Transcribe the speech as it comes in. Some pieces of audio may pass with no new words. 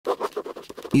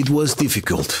It was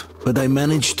difficult, but I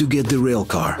managed to get the rail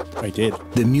car. I did.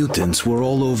 The mutants were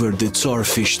all over the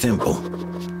Tsarfish temple.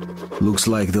 Looks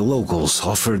like the locals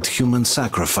offered human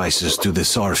sacrifices to the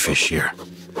Tsarfish here.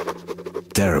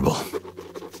 Terrible.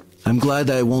 I'm glad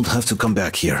I won't have to come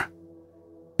back here.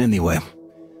 Anyway,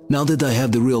 now that I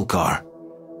have the real car,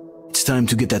 it's time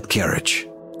to get that carriage.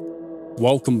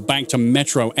 Welcome back to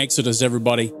Metro Exodus,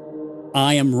 everybody.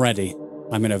 I am ready.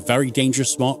 I'm in a very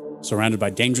dangerous spot, surrounded by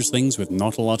dangerous things with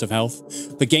not a lot of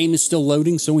health. The game is still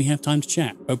loading, so we have time to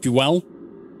chat. Hope you're well.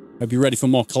 Hope you're ready for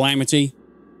more calamity,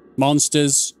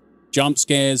 monsters, jump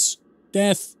scares,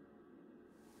 death,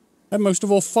 and most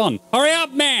of all, fun. Hurry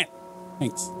up, man!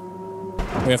 Thanks.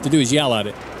 All we have to do is yell at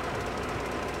it.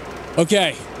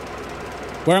 Okay.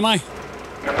 Where am I?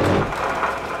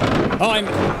 Oh,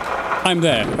 I'm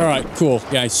there. All right, cool.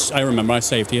 Yeah, I remember. I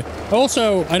saved here.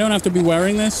 Also, I don't have to be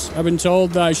wearing this. I've been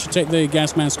told that I should take the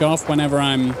gas mask off whenever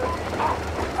I'm... We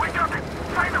got it!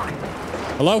 Finally!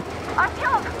 Hello?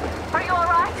 Artyom! Are you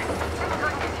alright? Thank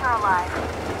goodness you're alive.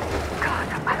 God,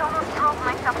 I almost drove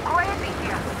myself crazy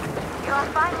here. You are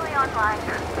finally online.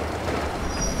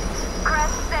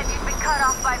 Chris said you'd be cut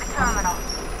off by the terminal.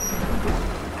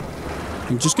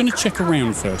 I'm just going to check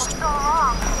around first. So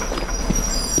long.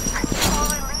 I'm so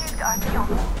relieved, Artyom.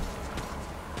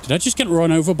 Did I just get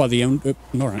run over by the own... all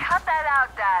right. Cut that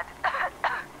out, Dad.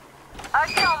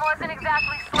 Artyom wasn't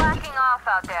exactly slacking off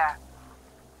out there.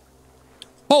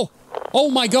 Oh! Oh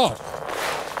my god!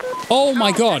 Oh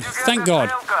my god! Thank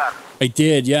god! I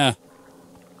did, yeah.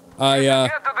 Get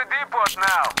to the depot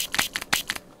now.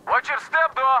 Watch your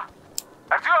step, though.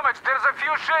 Artyomich, there's a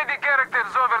few shady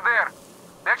characters over there.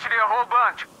 Actually, a whole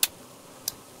bunch.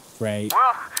 Great.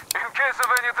 Well, in case of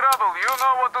any trouble, you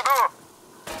know what to do.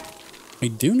 I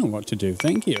do know what to do,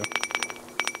 thank you.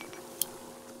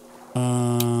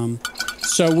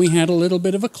 So we had a little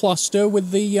bit of a cluster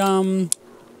with the,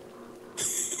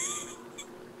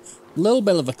 little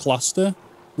bit of a cluster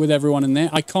with everyone in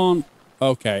there. I can't...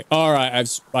 Okay, alright,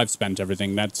 I've spent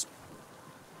everything. That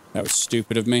was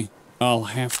stupid of me. I'll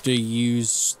have to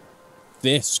use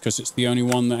this, because it's the only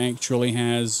one that actually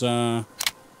has, No,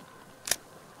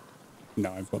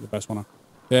 I've got the best one on.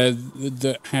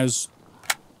 That has...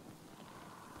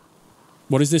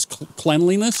 What is this?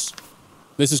 Cleanliness?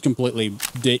 This is completely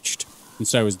ditched, and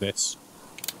so is this.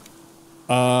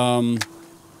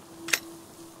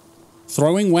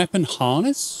 Throwing weapon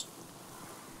harness?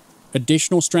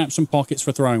 Additional straps and pockets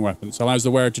for throwing weapons. Allows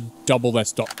the wearer to double their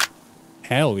stock.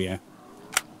 Hell yeah.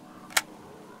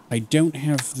 I don't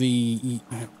have the...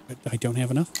 I don't have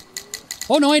enough.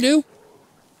 Oh, no, I do.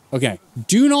 Okay.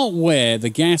 Do not wear the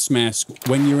gas mask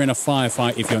when you're in a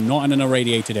firefight if you're not in an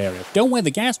irradiated area. Don't wear the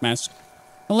gas mask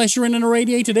unless you're in an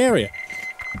irradiated area.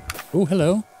 Oh,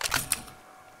 hello.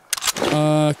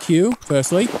 Q,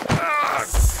 firstly.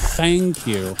 Thank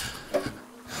you.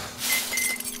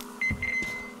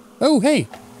 Oh, hey.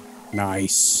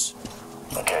 Nice.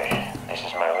 Okay, this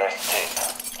is my last tape,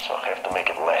 so I have to make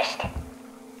it last.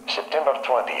 September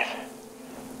 20th.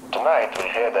 Tonight we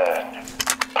had a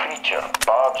preacher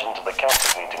barge into the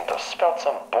council meeting to spout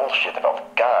some bullshit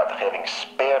about God having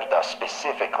spared us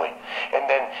specifically, and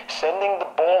then sending the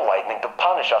ball lightning to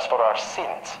punish us for our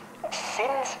sins.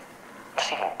 Sins? What's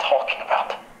he even talking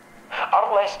about?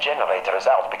 Our last generator is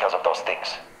out because of those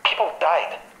things. People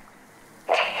died.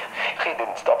 He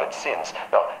didn't stop at sins.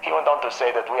 No, he went on to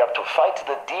say that we are to fight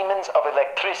the demons of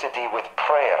electricity with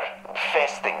prayer,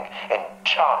 fasting, and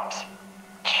charms.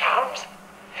 Charms?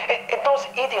 And those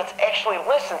idiots actually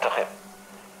listened to him.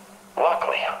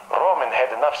 Luckily, Roman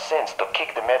had enough sense to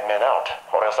kick the madman out,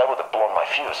 or else I would have blown my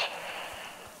fuse.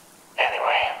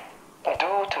 Anyway,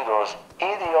 due to those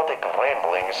idiotic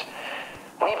ramblings,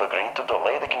 we've agreed to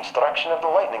delay the construction of the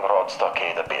lightning rod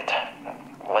stockade a bit.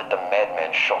 Let the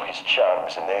madman show his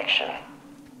charms in action.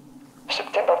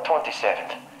 September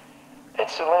 27th. Ed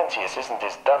Silencius isn't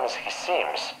as dumb as he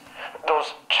seems.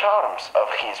 Those charms of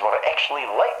his were actually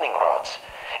lightning rods.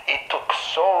 It took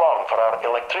so long for our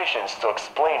electricians to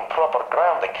explain proper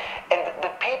grounding, and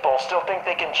the people still think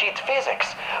they can cheat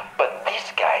physics. But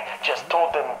this guy just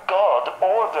told them God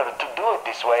ordered to do it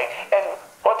this way, and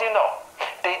what do you know?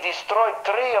 They destroyed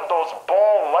 3 of those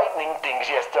ball lightning things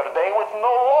yesterday with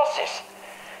no losses.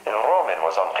 And Roman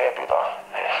was unhappy though.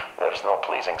 There's no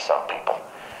pleasing some people.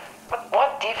 But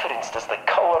what difference does the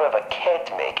color of a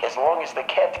cat make as long as the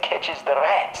cat catches the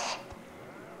rats?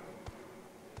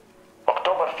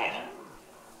 October 5th.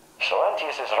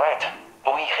 Silencius is right.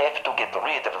 We have to get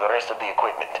rid of the rest of the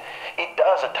equipment. It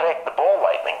does attract the ball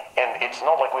lightning, and it's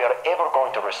not like we are ever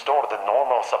going to restore the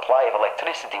normal supply of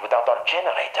electricity without our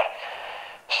generator.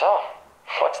 So,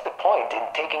 What's the point in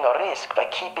taking a risk by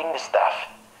keeping the stuff?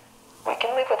 We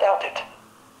can live without it.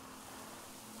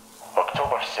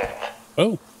 October 7th.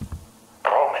 Oh.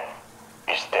 Roman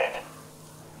is dead.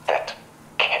 That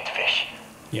catfish.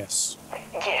 Yes.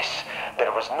 Yes,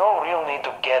 there was no real need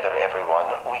to gather everyone.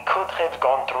 We could have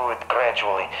gone through it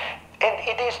gradually. And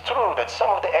it is true that some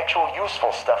of the actual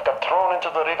useful stuff got thrown into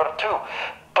the river too.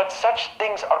 But such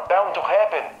things are bound to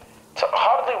happen. It's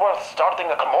hardly worth starting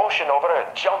a commotion over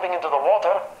it, jumping into the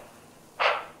water.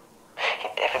 He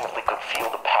definitely could feel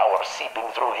the power seeping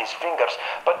through his fingers,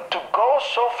 but to go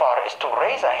so far as to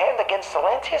raise a hand against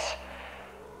Silentis?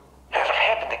 It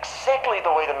happened exactly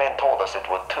the way the man told us it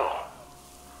would too.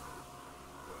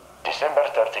 December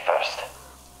 31st.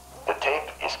 The tape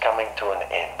is coming to an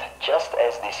end, just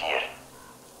as this year.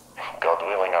 God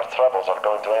willing, our troubles are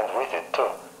going to end with it too.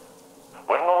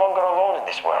 We're no longer alone in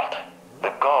this world.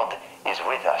 The God is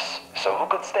with us, so who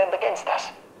could stand against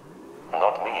us?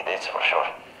 Not me, that's for sure.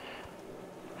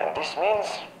 And this means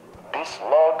this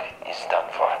log is done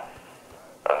for.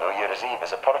 And New Year's Eve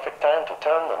is a perfect time to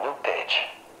turn a new page.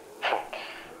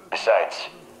 Besides,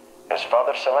 as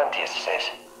Father Silentis says,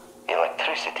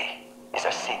 electricity is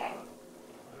a sin.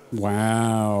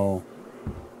 Wow.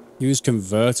 He was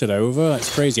converted over?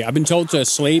 That's crazy. I've been told to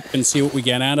sleep and see what we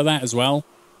get out of that as well.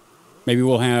 Maybe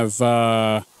we'll have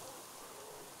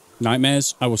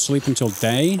nightmares. I will sleep until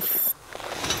day.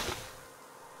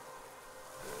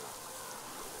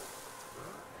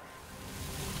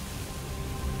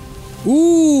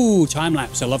 Ooh,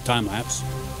 time-lapse. I love time-lapse.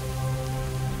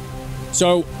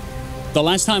 So, the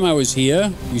last time I was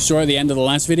here, you saw at the end of the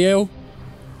last video,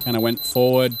 kind of went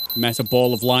forward, met a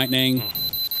ball of lightning,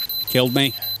 killed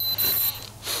me.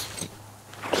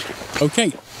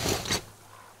 Okay.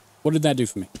 What did that do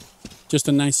for me? Just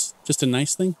a nice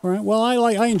thing? All right. Well,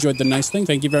 I enjoyed the nice thing.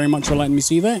 Thank you very much for letting me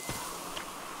see that.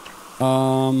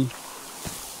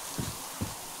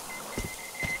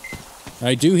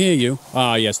 I do hear you.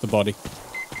 Ah, yes, the body.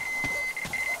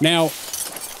 Now,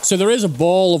 so there is a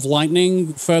ball of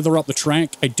lightning further up the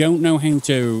track. I don't know how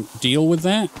to deal with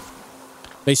that.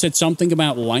 They said something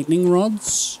about lightning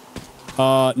rods.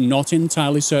 Not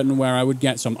entirely certain where I would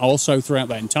get some. Also, throughout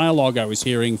that entire log, I was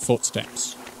hearing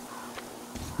footsteps.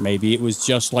 Maybe it was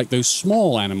just like those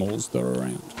small animals that are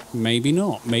around. Maybe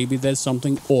not. Maybe there's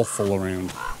something awful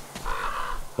around.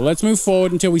 But let's move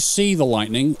forward until we see the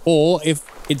lightning. Or if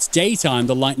it's daytime,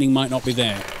 the lightning might not be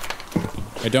there.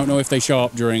 I don't know if they show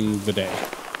up during the day.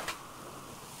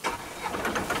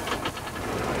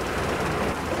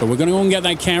 But we're going to go and get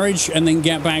that carriage and then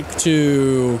get back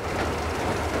to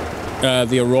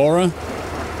the Aurora.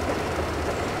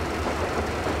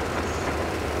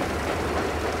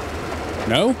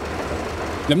 No?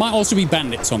 There might also be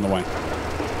bandits on the way.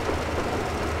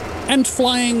 And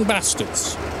flying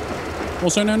bastards.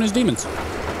 Also known as demons.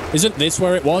 Isn't this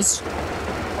where it was?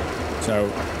 So,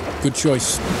 good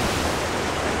choice.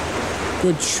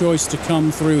 Good choice to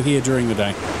come through here during the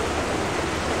day.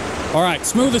 Alright,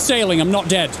 smoother sailing, I'm not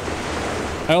dead.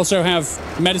 I also have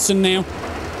medicine now.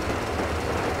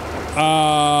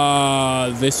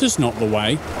 This is not the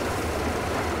way.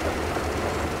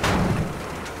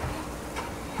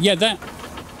 Yeah, that...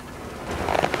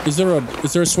 Is there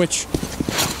a switch?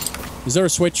 Is there a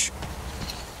switch?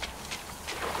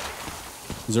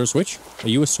 Is there a switch? Are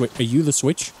you a switch? Are you the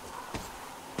switch?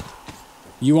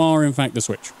 You are, in fact, the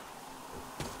switch.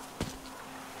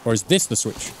 Or is this the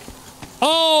switch?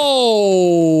 Oh!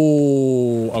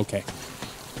 Okay.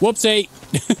 Whoopsie!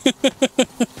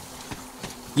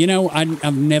 You know,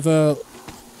 I've never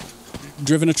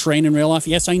driven a train in real life.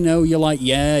 Yes, I know you're like,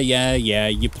 yeah.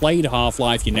 You played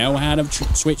Half-Life. You know how to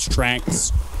switch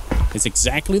tracks. It's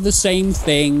exactly the same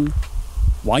thing.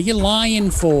 Why are you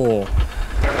lying for?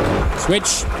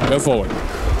 Switch. Go forward.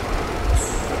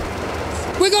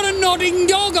 We got a nodding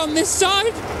dog on this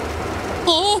side.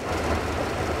 Oh.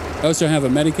 I also have a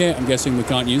Medicare. I'm guessing we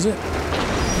can't use it.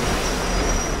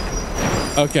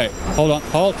 Okay. Hold on.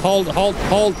 Hold.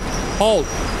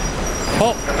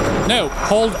 No.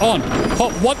 Hold on.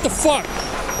 What the fuck?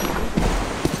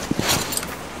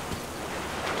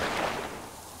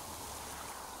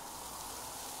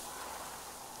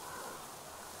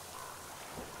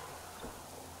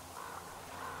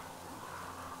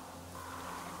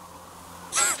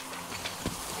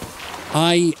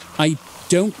 I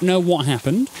don't know what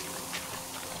happened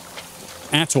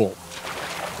at all.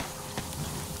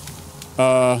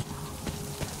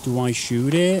 Do I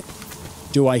shoot it?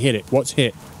 Do I hit it? What's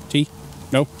hit? T?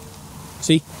 No.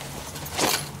 C?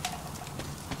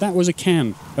 That was a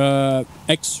can.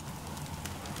 X.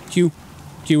 Q.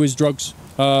 Q is drugs.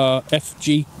 F.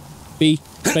 G. B.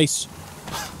 Space.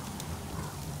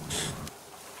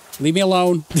 Leave me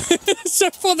alone. So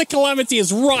far the calamity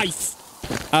is rife.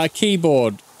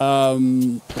 Keyboard.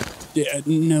 No.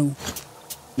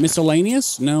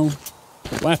 Miscellaneous? No.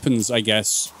 Weapons, I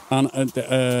guess.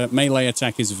 Melee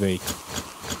attack is V.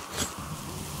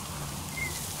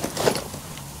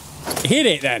 Hit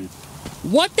it then.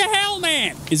 What the hell,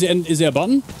 man? Is there a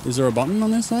button? Is there a button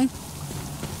on this side?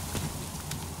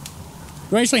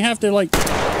 Do I actually have to, like,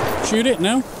 shoot it?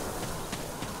 No?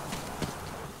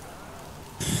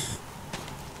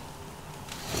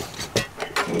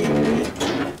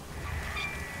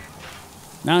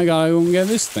 Now I gotta go and get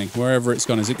this thing, wherever it's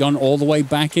gone. Has it gone all the way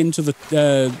back into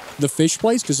the fish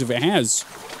place? Because if it has,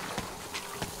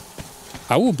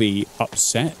 I will be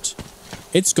upset.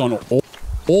 It's gone all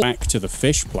back to the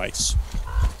fish place.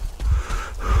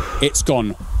 It's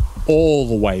gone all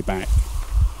the way back.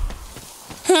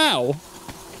 How?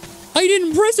 I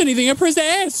didn't press anything. I pressed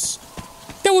S.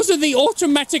 That wasn't the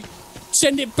automatic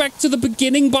send it back to the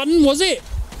beginning button, was it?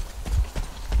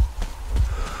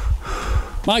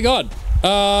 My God.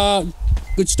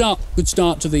 Good start. Good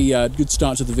start to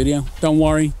the video. Don't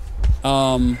worry.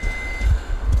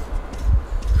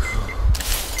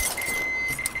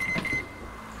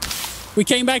 We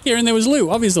came back here and there was loot,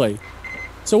 obviously.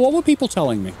 So what were people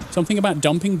telling me? Something about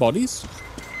dumping bodies?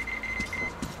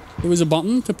 There was a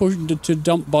button to push to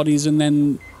dump bodies and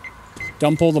then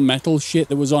dump all the metal shit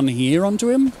that was on here onto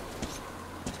him?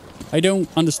 I don't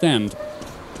understand.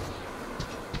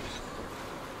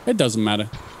 It doesn't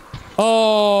matter.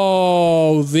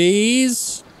 Oh,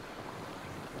 these?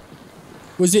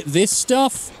 Was it this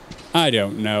stuff? I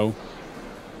don't know.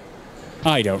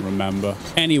 I don't remember.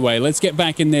 Anyway, let's get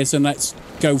back in this and let's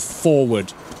go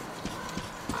forward.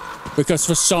 Because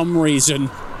for some reason,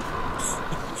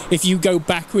 if you go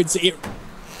backwards, it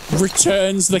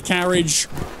returns the carriage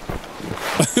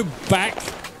back,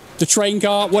 the train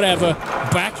car, whatever,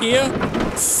 back here.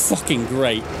 Fucking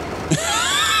great.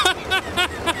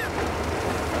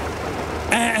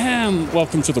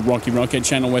 Welcome to the Rockhead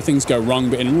channel where things go wrong,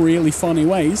 but in really funny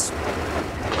ways.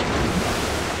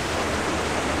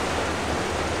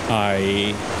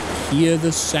 I hear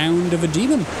the sound of a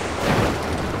demon.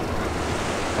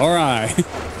 Alright.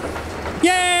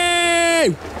 Yay!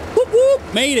 Whoop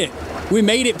whoop! Made it. We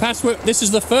made it past where... This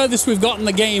is the furthest we've got in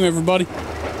the game, everybody.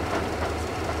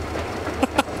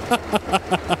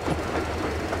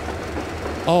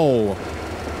 Oh.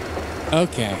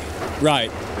 Okay.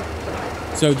 Right.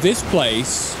 So this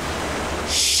place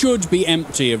should be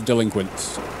empty of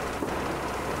delinquents.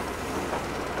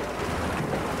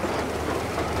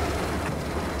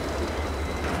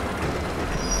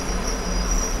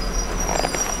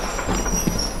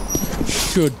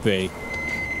 Should be.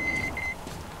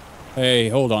 Hey,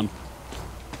 hold on.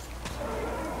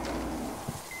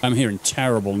 I'm hearing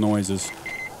terrible noises.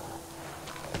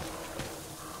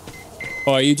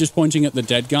 Oh, are you just pointing at the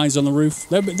dead guys on the roof?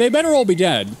 They better all be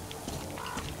dead.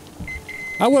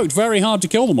 I worked very hard to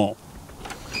kill them all.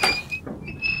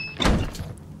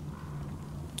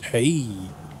 Hey.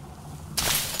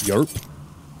 Yerp.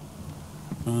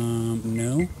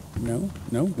 No.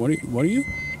 What are you?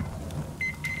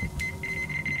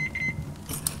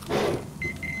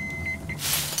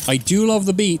 I do love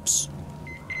the beeps.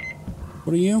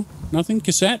 What are you? Nothing?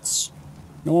 Cassettes?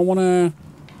 No one wanna...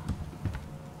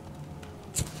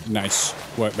 Nice.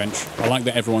 Workbench. I like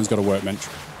that everyone's got a workbench.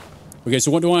 Okay,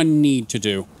 so what do I need to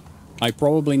do? I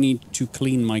probably need to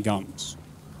clean my guns.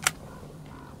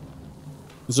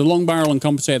 There's a long barrel and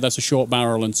compensator, that's a short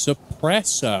barrel and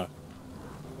suppressor.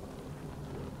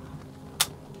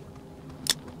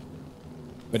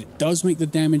 But it does make the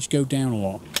damage go down a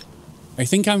lot. I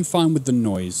think I'm fine with the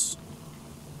noise.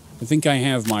 I think I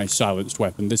have my silenced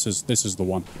weapon. This is the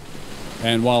one.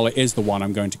 And while it is the one,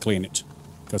 I'm going to clean it.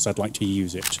 Because I'd like to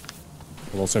use it.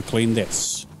 We'll also clean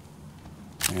this.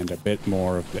 And a bit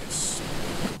more of this.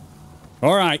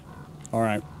 Alright.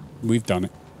 Alright. We've done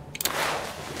it.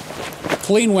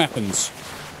 Clean weapons.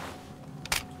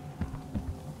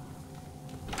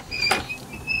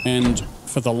 And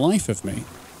for the life of me,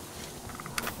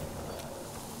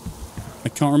 I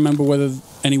can't remember whether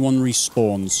anyone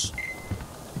respawns.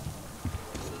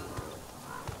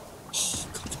 Oh,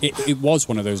 God. It was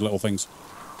one of those little things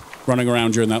running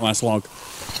around during that last log.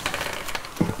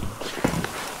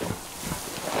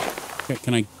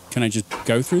 Okay, can I just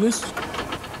go through this?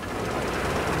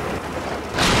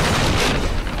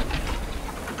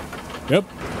 Yep.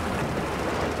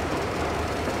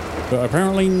 But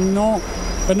apparently not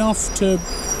enough to...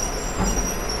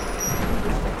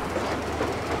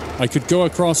 I could go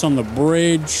across on the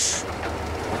bridge.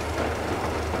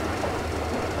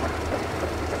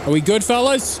 Are we good,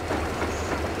 fellas?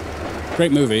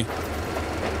 Great movie.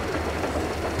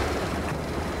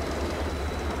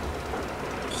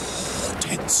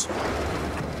 Tense.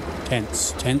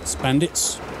 Tense. Tense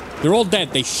bandits. They're all dead.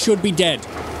 They should be dead.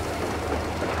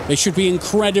 They should be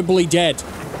incredibly dead.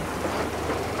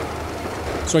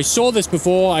 So I saw this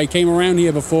before. I came around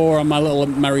here before on my little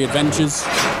merry adventures.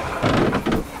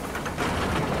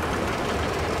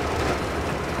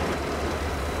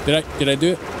 Did I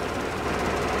do it?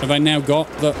 Have I now got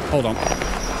the... Hold on.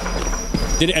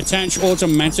 Did it attach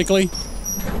automatically?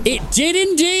 It did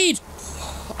indeed!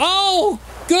 Oh,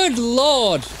 good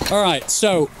lord! Alright,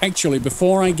 so, actually,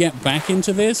 before I get back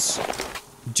into this,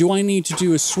 do I need to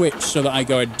do a switch so that I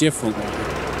go a different way?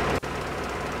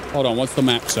 Hold on, what's the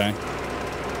map say?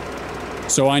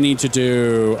 So I need to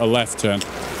do a left turn.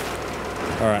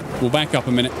 Alright, we'll back up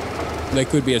a minute. There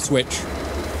could be a switch.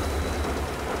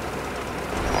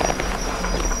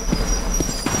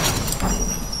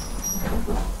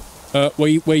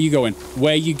 Where you going?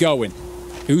 Where you going?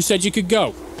 Who said you could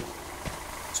go?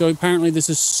 So apparently this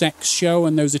is a sex show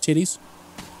and those are titties.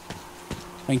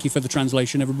 Thank you for the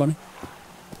translation, everybody.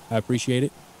 I appreciate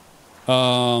it.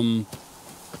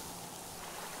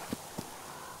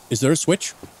 Is there a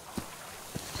switch?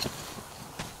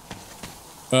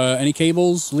 Any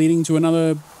cables leading to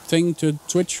another thing to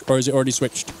switch? Or is it already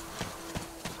switched?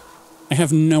 I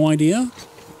have no idea.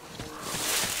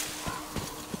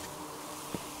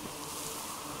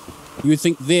 You would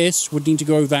think this would need to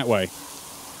go that way.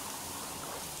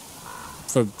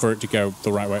 For it to go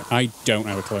the right way. I don't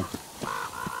have a clue.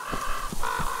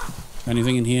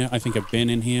 Anything in here? I think I've been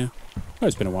in here. Oh,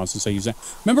 it's been a while since I used that.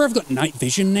 Remember, I've got night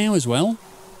vision now as well?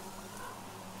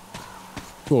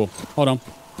 Cool. Hold on.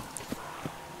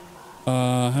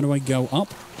 How do I go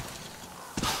up?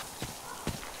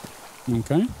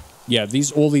 Okay. Yeah,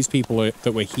 all these people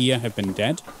that were here have been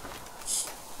dead.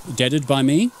 Deaded by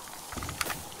me.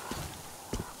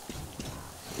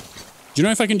 Do you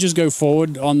know if I can just go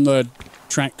forward on the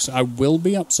tracks, I will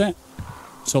be upset.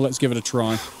 So let's give it a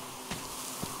try.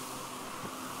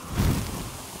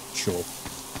 Sure.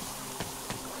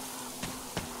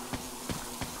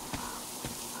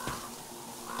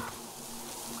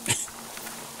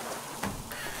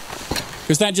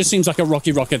 Because that just seems like a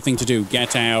Rockhead thing to do.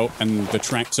 Get out, and the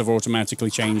tracks have automatically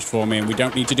changed for me, and we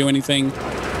don't need to do anything.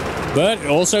 But it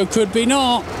also could be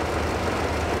not.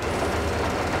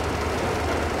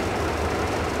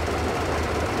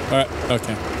 Alright,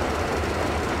 okay.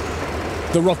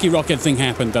 The Rockhead thing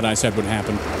happened that I said would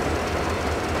happen.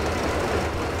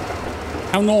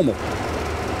 How normal.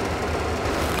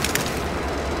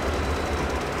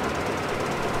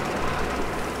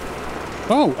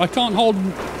 Oh, I can't hold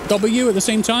W at the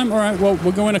same time? Alright, well,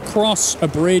 we're going across a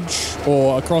bridge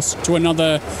or across to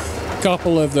another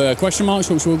couple of the question marks,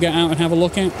 which we'll get out and have a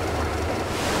look at.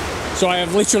 So I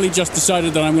have literally just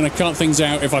decided that I'm going to cut things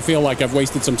out if I feel like I've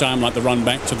wasted some time, like the run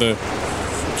back to the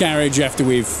carriage after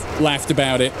we've laughed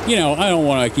about it. You know, I don't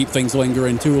want to keep things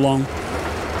lingering too long.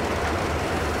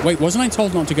 Wait, wasn't I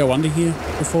told not to go under here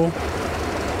before?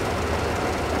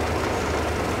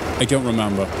 I don't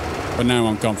remember, but now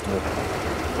I'm comfortable.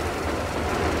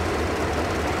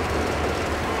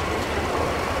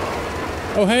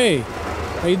 Oh, hey.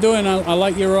 How you doing? I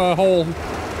like your whole...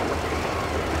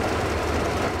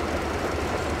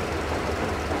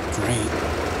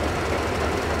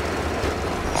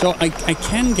 So I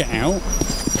can get out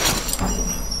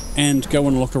and go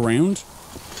and look around.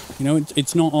 You know,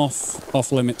 it's not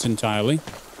off limits entirely.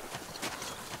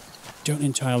 Don't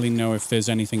entirely know if there's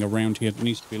anything around here that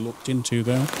needs to be looked into,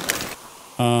 though.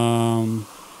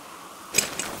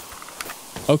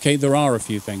 Okay, there are a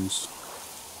few things.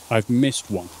 I've missed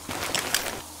one.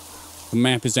 The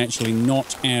map is actually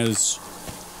not as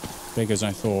big as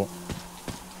I thought.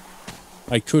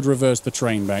 I could reverse the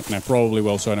train back, and I probably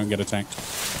will so I don't get attacked.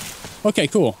 Okay,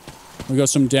 cool. We've got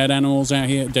some dead animals out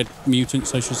here. Dead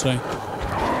mutants, I should say.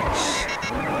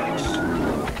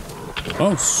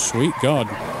 Oh, sweet God.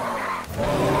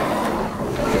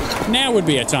 Now would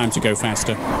be a time to go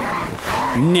faster.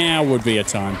 Now would be a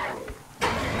time.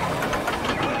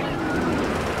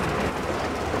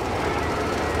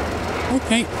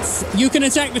 Okay. You can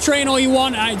attack the train all you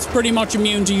want. It's pretty much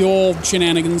immune to your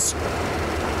shenanigans.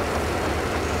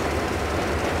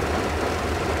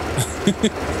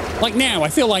 Like now, I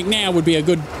feel like now would be a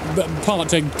good part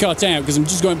to cut out because I'm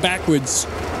just going backwards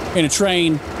in a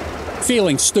train,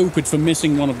 feeling stupid for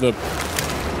missing one of the...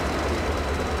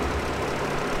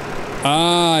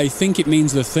 Ah, I think it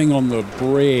means the thing on the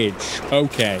bridge.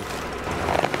 Okay.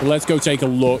 Well, let's go take a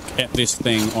look at this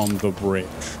thing on the bridge.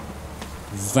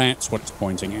 That's what it's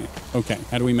pointing at. Okay,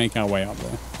 how do we make our way up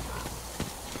there?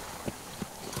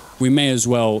 we may as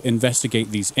well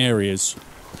investigate these areas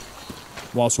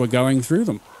whilst we're going through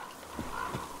them.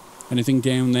 Anything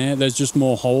down there? There's just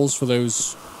more holes for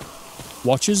those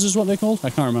watches is what they're called? I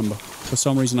can't remember. For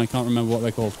some reason, I can't remember what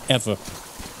they're called. Ever.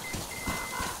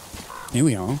 Here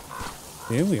we are.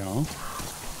 Here we are.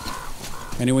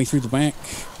 Any way through the back?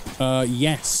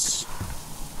 Yes.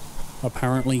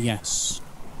 Apparently, yes.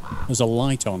 There's a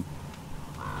light on.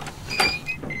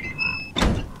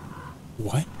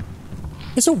 What?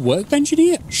 There's a workbench in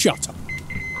here? Shut up.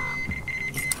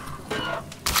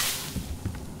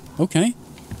 Okay.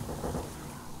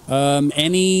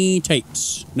 Any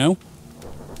tapes? No?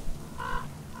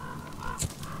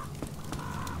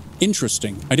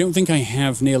 Interesting. I don't think I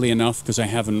have nearly enough because I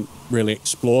haven't really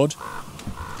explored.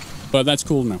 But that's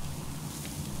cool now.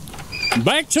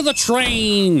 Back to the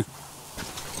train!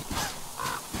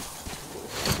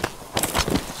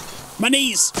 My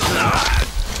knees!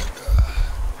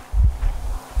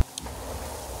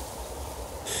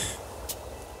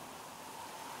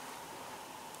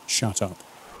 Shut up.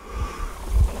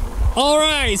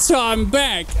 Alright, so I'm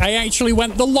back. I actually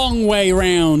went the long way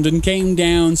round and came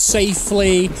down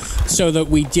safely so that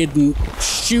we didn't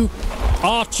shoot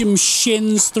Artyom's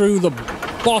shins through the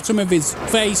bottom of his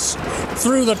face,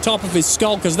 through the top of his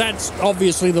skull, because that's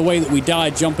obviously the way that we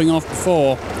died jumping off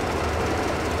before.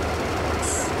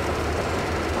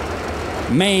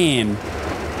 Man.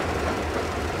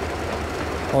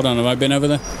 Hold on, have I been over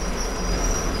there?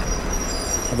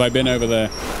 Have I been over there?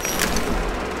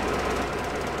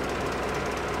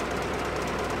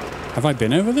 Have I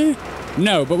been over there?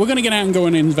 No, but we're going to get out and go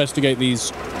and investigate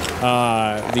these,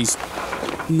 not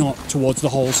towards the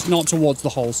holes, not towards the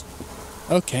holes.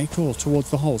 Okay, cool,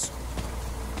 towards the holes.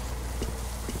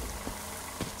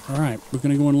 Alright, we're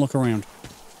going to go and look around.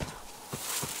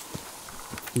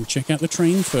 We'll check out the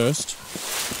train first.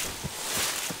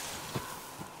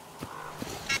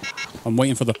 I'm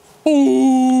waiting for the...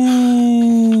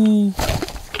 Ooh!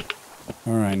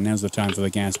 Alright, now's the time for the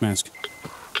gas mask.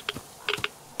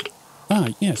 Ah,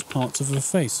 yes, parts of her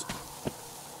face.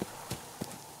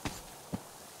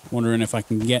 Wondering if I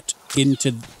can get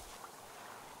into...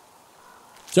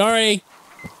 Sorry!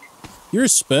 You're a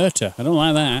spurter. I don't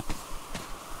like that.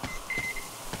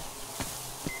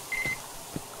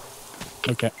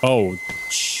 Okay. Oh,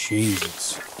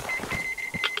 Jesus.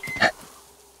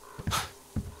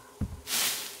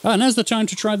 Ah, now's the time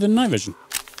to try the night vision.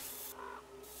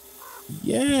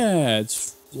 Yeah,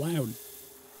 it's loud.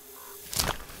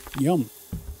 Yum.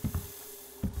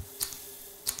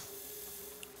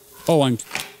 Oh, I'm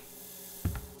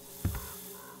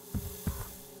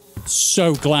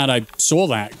so glad I saw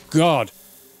that. God.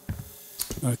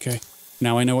 Okay.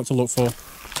 Now I know what to look for.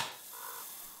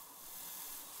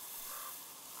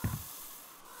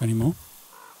 Any more?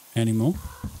 Any more?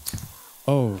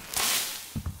 Oh.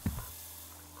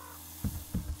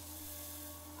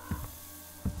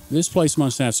 This place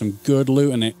must have some good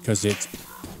loot in it, because it's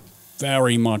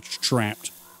very much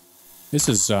trapped. This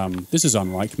is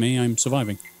unlike me. I'm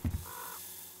surviving.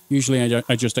 Usually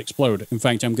I just explode. In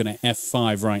fact, I'm going to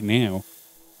F5 right now.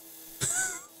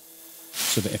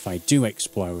 So that if I do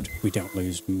explode, we don't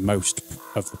lose most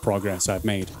of the progress I've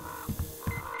made.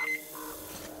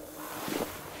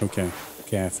 Okay.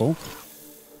 Careful.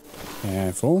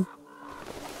 Careful.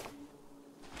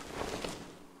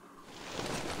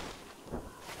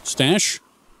 Stash.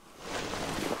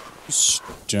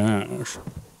 Stash.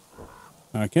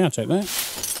 Okay, I'll take that.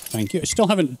 Thank you. I still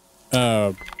haven't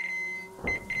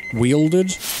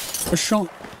wielded a shotgun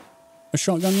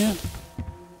yet.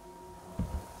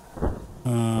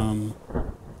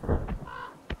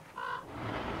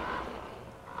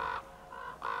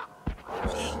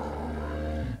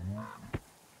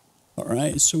 All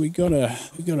right, so we got a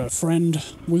friend.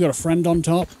 We got a friend on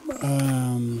top.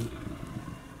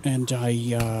 And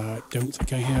I don't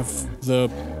think I have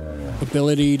the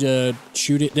ability to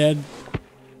shoot it dead.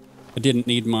 I didn't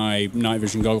need my night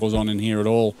vision goggles on in here at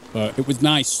all, but it was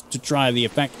nice to try the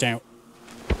effect out.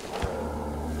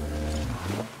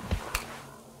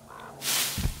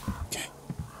 Okay.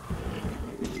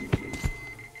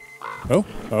 Oh,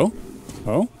 oh,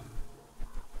 oh.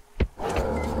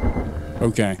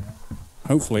 Okay.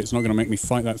 Hopefully it's not going to make me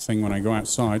fight that thing when I go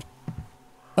outside.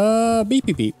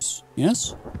 Beepy beeps.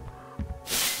 Yes?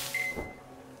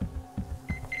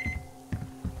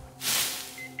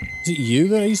 Is it you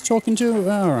that he's talking to?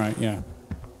 Alright, yeah.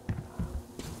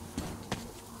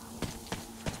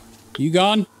 You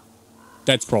gone?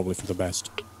 That's probably for the best.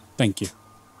 Thank you.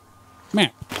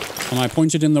 Map. Am I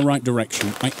pointed in the right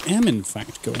direction? I am, in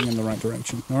fact, going in the right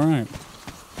direction. Alright.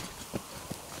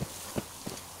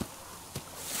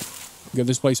 Got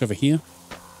this place over here.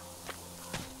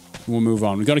 We'll move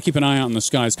on. We've got to keep an eye out on the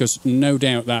skies, because no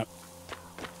doubt that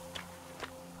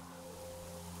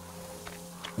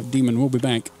demon will be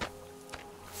back.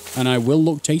 And I will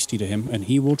look tasty to him, and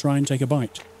he will try and take a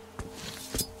bite.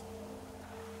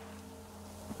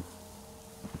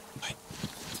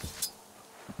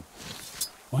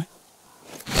 What?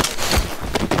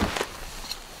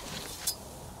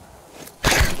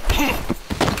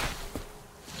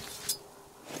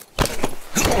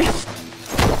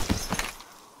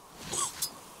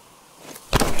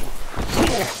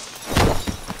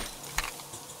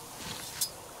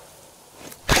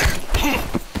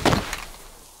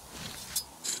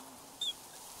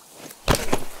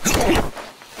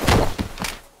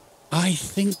 I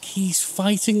think he's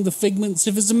fighting the figments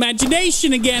of his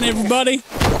imagination again, everybody.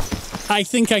 I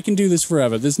think I can do this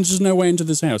forever. There's just no way into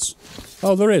this house.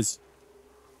 Oh, there is.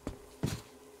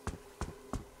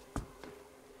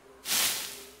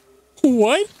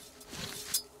 What?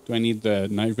 Do I need the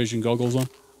night vision goggles on?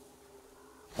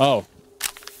 Oh.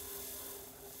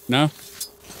 No?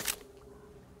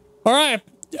 Alright.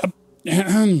 Oh,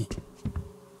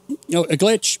 a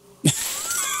glitch.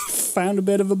 Found a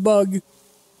bit of a bug.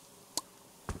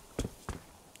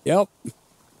 Yep.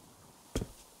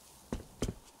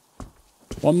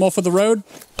 One more for the road.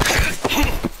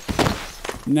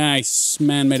 Nice.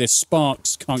 Man made of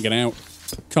sparks. Can't get out.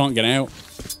 Can't get out.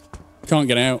 Can't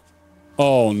get out.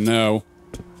 Oh, no.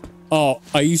 Oh,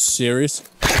 are you serious?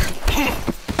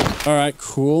 Alright,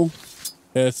 cool.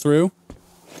 Through.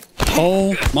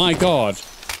 Oh, my God.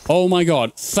 Oh, my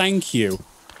God. Thank you.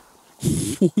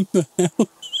 What the hell?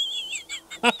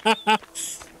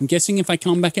 I'm guessing if I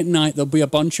come back at night, there'll be a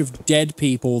bunch of dead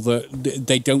people that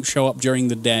they don't show up during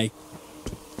the day.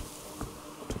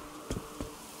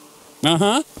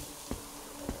 Uh-huh.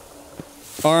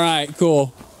 Alright,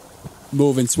 cool.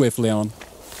 Moving swiftly on.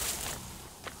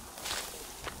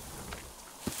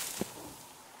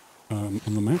 On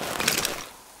the map?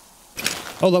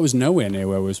 Oh, that was nowhere near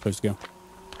where we were supposed to go.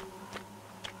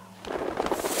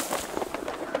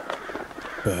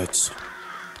 Birds.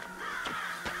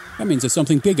 That means there's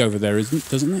something big over there,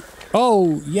 doesn't it?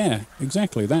 Oh, yeah,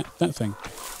 exactly, that thing.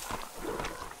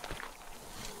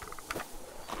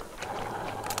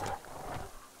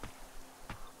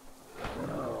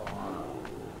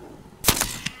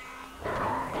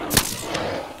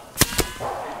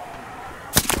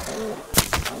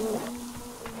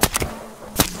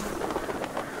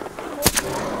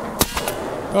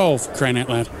 Oh, for crying out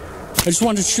loud. I just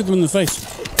wanted to shoot them in the face.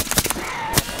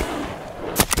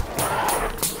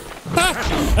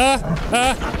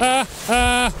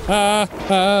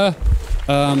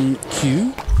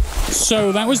 Q?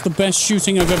 So that was the best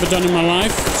shooting I've ever done in my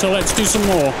life, so let's do some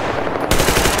more.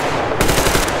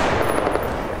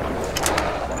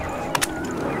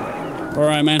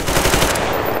 Alright, man.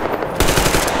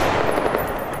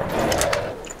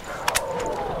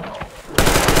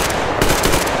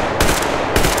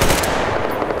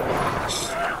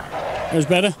 There's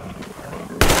better.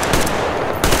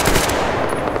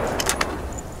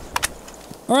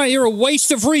 Alright, you're a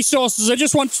waste of resources. I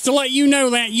just wanted to let you know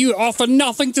that you offer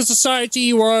nothing to society.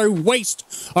 You are a waste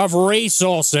of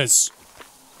resources.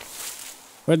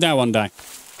 Where'd that one die?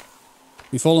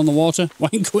 You fall in the water? Why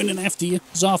ain't going in after you?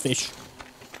 Zarfish.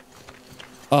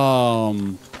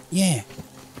 Yeah.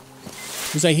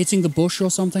 Was I hitting the bush or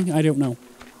something? I don't know.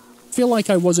 I feel like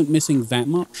I wasn't missing that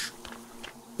much.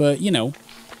 But, you know,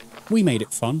 we made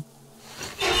it fun.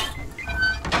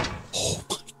 Oh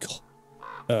my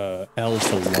god. L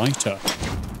for lighter.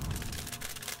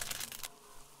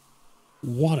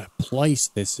 What a place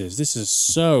this is. This is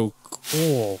so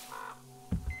cool.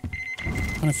 I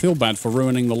kind of feel bad for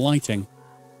ruining the lighting.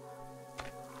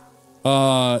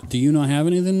 Do you not have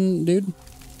anything, dude?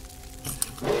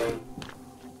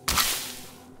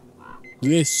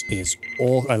 This is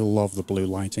all... I love the blue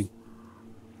lighting.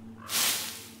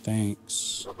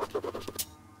 Thanks.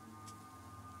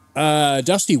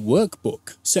 Dusty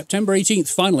Workbook. September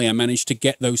 18th, finally I managed to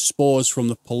get those spores from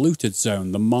the polluted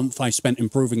zone. The month I spent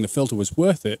improving the filter was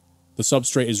worth it. The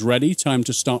substrate is ready, time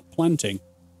to start planting.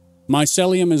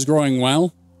 Mycelium is growing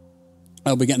well.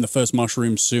 I'll be getting the first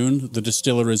mushrooms soon. The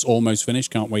distiller is almost finished,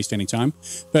 can't waste any time.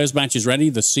 First batch is ready.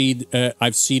 The seed,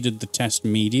 I've seeded the test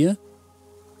media.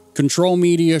 Control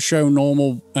media show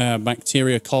normal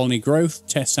bacteria colony growth.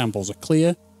 Test samples are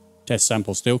clear. Test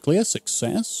samples still clear.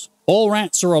 Success. All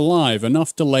rats are alive.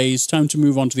 Enough delays. Time to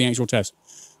move on to the actual test.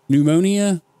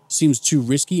 Pneumonia seems too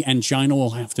risky. Angina will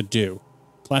have to do.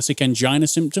 Classic angina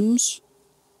symptoms.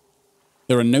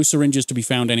 There are no syringes to be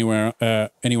found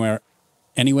anywhere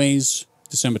anyways.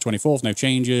 December 24th, no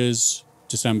changes.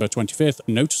 December 25th,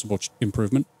 noticeable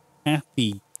improvement.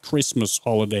 Happy Christmas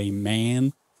holiday,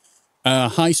 man.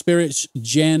 High spirits,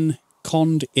 Gen,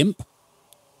 conned imp.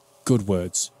 Good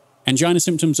words. Angina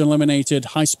symptoms eliminated.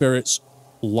 High spirits,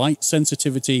 light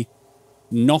sensitivity,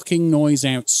 knocking noise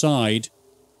outside.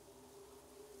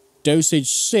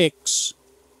 Dosage 6.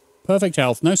 Perfect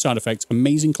health, no side effects.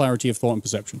 Amazing clarity of thought and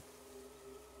perception.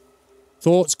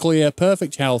 Thoughts clear,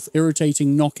 perfect health,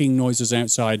 irritating knocking noises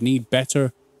outside. Need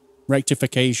better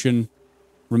rectification.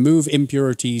 Remove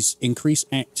impurities. Increase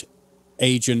act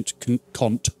agent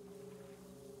cont.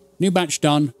 New batch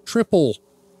done. Triple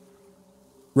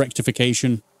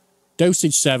rectification.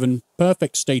 Dosage 7.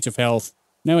 Perfect state of health.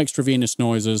 No extravenous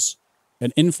noises.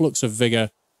 An influx of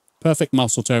vigor. Perfect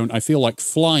muscle tone. I feel like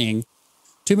flying.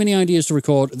 Too many ideas to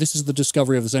record. This is the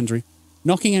discovery of the century.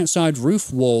 Knocking outside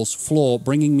roof, walls, floor,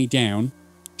 bringing me down.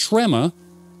 Tremor.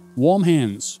 Warm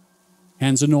hands.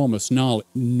 Hands enormous. Gnarly.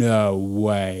 No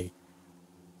way.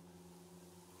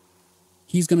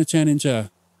 He's going to turn into...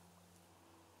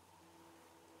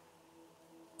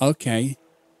 Okay.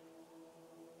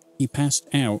 He passed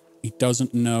out. He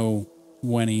doesn't know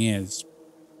when he is.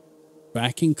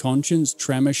 Back in conscience,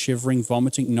 tremor, shivering,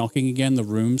 vomiting, knocking again. The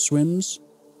room swims.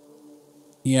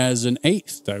 He has an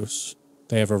 8th dose.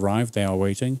 They have arrived. They are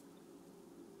waiting.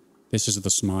 This is the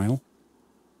smile.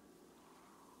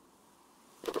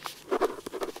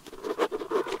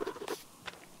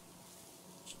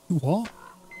 What?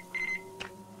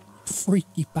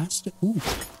 Freaky bastard. Ooh.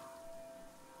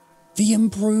 The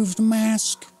improved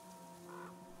mask.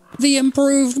 The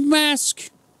improved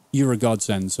mask. You're a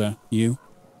godsend, sir. You.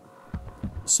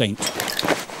 Saint.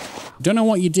 Don't know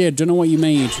what you did. Don't know what you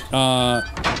made.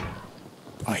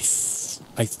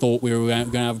 I thought we were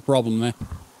going to have a problem there.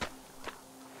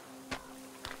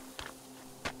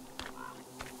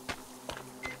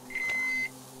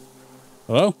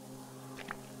 Hello?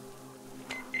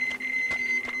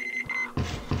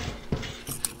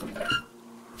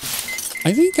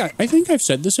 I think I've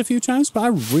said this a few times, but I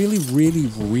really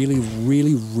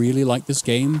like this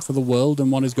game for the world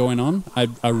and what is going on.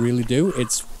 I really do.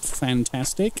 It's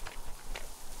fantastic.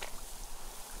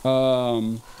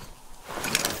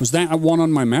 Was that a 1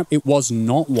 on my map? It was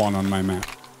not 1 on my map.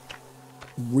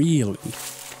 Really?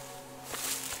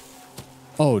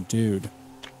 Oh, dude.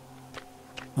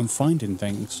 I'm finding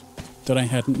things that I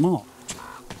hadn't marked.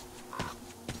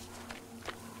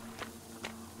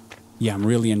 Yeah, I'm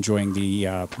really enjoying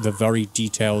the very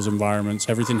detailed environments.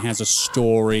 Everything has a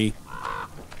story.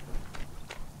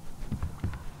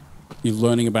 You're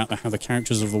learning about how the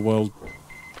characters of the world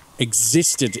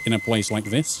existed in a place like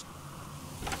this.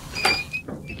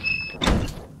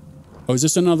 Oh, is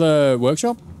this another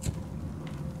workshop?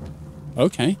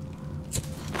 Okay.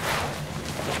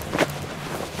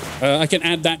 I can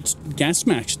add that gas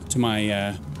mask to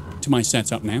my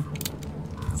setup now.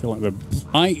 I feel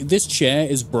like this chair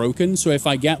is broken, so if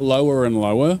I get lower and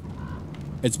lower,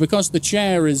 it's because the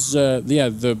chair is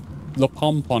the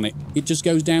pump on it. It just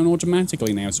goes down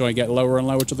automatically now, so I get lower and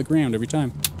lower to the ground every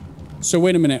time. So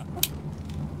wait a minute.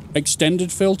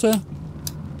 Extended filter?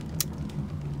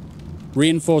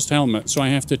 Reinforced helmet, so I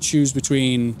have to choose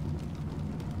between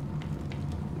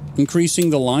increasing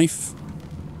the life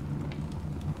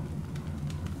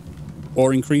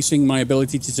or increasing my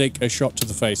ability to take a shot to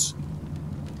the face.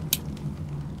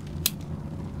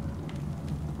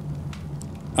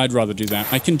 I'd rather do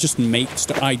that. I can just make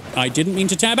I didn't mean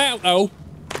to tab out, though.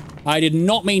 I did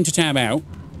not mean to tab out.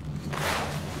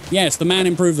 Yes, the man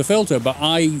improved the filter, but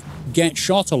I get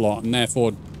shot a lot, and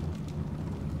therefore,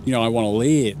 you know, I want to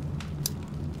live.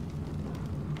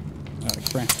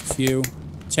 Craft a few.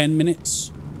 10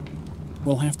 minutes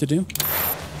we'll have to do.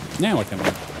 Now I can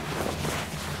live.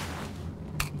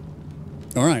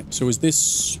 Alright, so is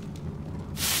this...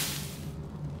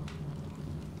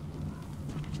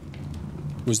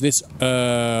 Was this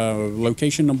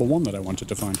location number 1 that I wanted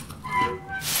to find?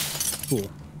 Cool.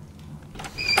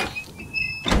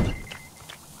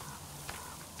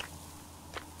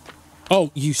 Oh,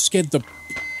 you scared the...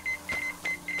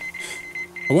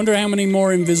 I wonder how many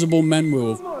more invisible men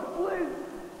will...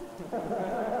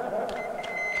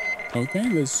 Okay,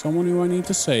 there's someone who I need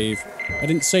to save. I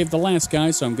didn't save the last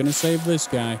guy, so I'm gonna save this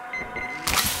guy.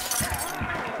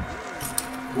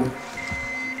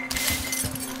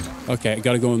 Okay, I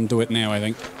gotta go and do it now, I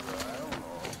think.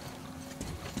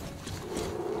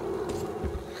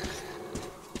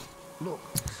 Look,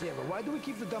 Seba, why do we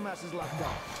keep the dumbasses locked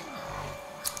down?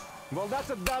 Well, that's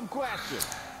a dumb question.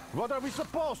 What are we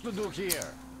supposed to do here?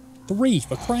 3,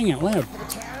 for crying out loud.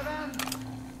 The caravan?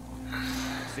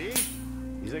 See?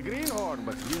 He's a greenhorn,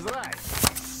 but he's right.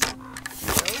 You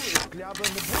know, it's Kliaba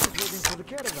and the boys waiting for the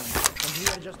caravan, and we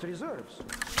are just reserves.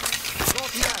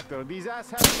 Don't matter. These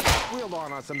asshats squealed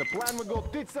on us and the plan would go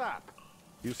tits up.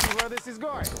 You see where this is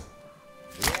going?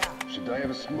 Yeah. Should I have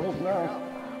a smoke now?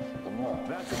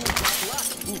 That's luck.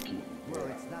 Spooky. Well,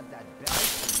 it's not that bad.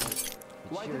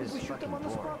 Why didn't we shoot them on the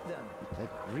spot then? Like,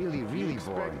 really, really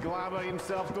boring. Expect Glava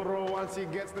himself to row once he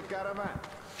gets the caravan.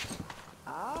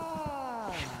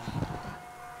 Ah.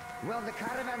 Well, the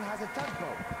caravan has a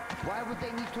tugboat. Why would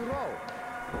they need to row?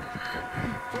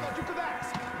 So that you could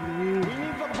ask. We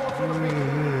need the boat for the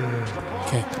meeting. The boat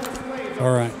Okay. and the slaves are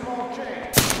All right. a small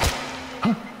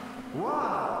chain. Wow.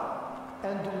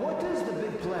 And what is the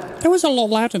big plan? That was a lot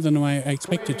louder than I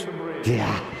expected.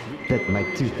 Yeah, bet my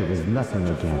tooth there was nothing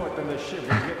again. And the ship will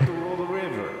get to roll the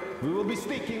river. We will be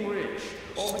sneaking rich.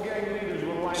 All the gang leaders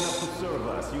will line up to serve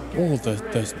us. You Oh,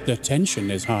 the tension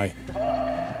is high.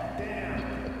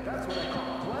 That's what I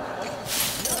call a plan.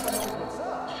 Never knows what's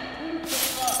up.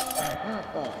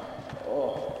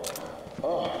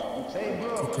 Hey,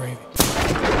 bro. Good gravy.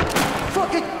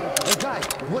 Fuck it! Hey, guys,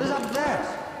 what is up there?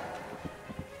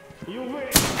 You win.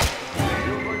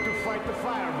 You're going to fight the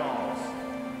fireballs.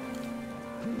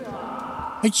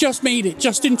 I just made it,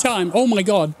 just in time. Oh my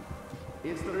god.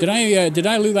 Did I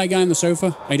loot that guy on the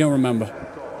sofa? I don't remember.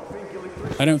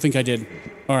 I don't think I did.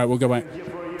 All right, we'll go back. I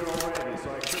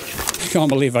can't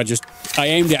believe I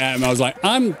aimed it at him. I was like,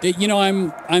 I'm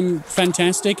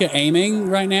fantastic at aiming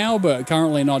right now, but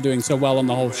currently not doing so well on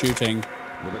the whole shooting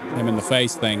him in the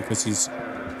face thing because he's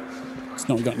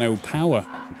not got no power.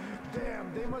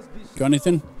 Got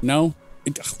anything? No?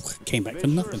 It came back for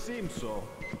nothing. Seems so.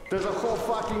 There's a whole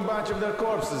fucking bunch of their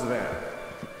corpses there.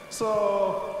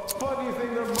 So, what do you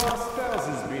think their boss tells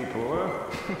his people, huh?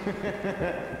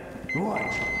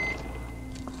 What?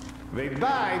 They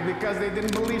died because they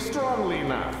didn't believe strongly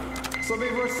enough. So they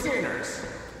were sinners.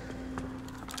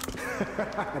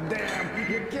 Damn,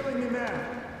 you're killing me, man.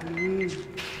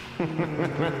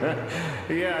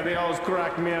 Yeah, they always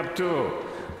crack me up too.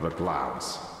 The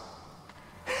clowns.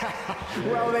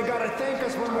 Well, they gotta thank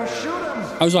us when we shoot them.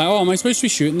 I was like, oh, am I supposed to be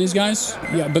shooting these guys?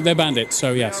 Yeah, but they're bandits,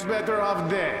 so yes. They're better off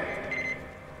dead.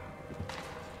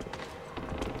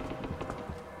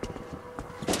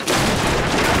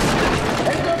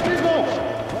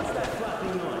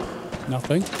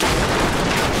 Nothing.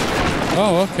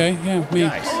 Oh, okay, yeah, me.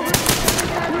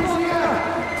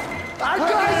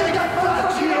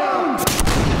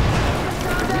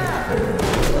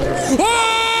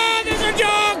 Ah, there's a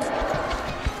dog!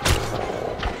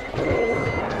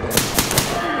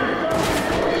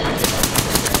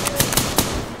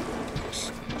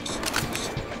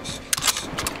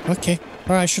 Okay,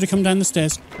 alright, I should have come down the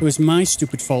stairs. It was my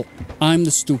stupid fault. I'm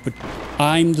the stupid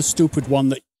one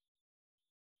that...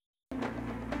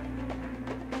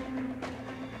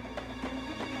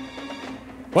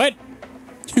 What?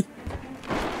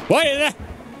 Why is that?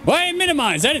 Why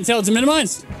minimize? I didn't tell it to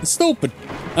minimize. It's stupid.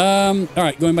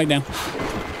 Alright, going back down.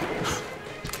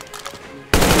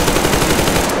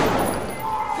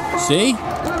 See?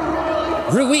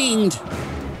 Ruined.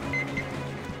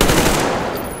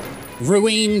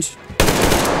 Ruined.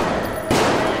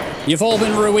 You've all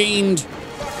been ruined.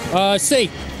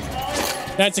 See.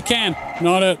 That's a camp.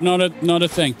 Not a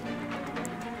thing.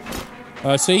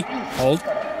 See? Hold.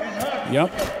 Yep.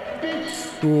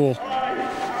 Cool.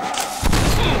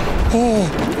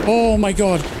 Oh my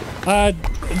god.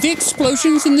 The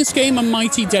explosions in this game are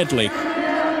mighty deadly.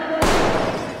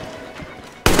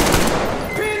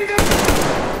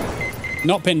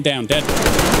 Not pinned down, dead.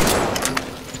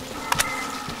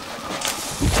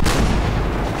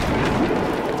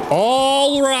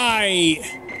 All right.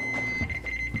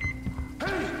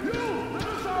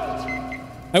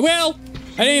 I will.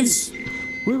 I didn't.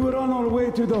 We were on our way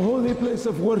to the holy place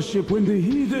of worship when the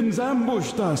heathens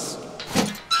ambushed us.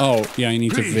 Oh, yeah, I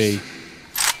need to V.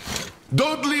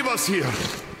 Don't leave us here!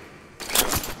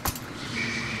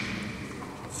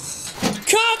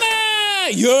 Come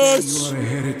here! Yes! You are a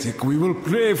heretic. We will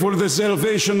pray for the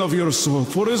salvation of your soul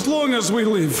for as long as we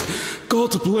live.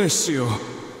 God bless you.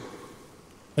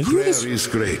 Prayer is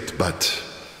great, but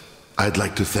I'd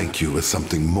like to thank you with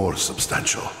something more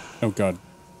substantial. Oh, God.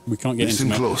 We can't get Listen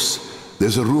into close.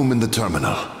 There's a room in the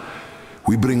terminal.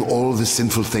 We bring all the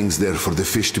sinful things there for the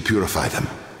fish to purify them.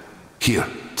 Here,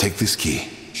 take this key.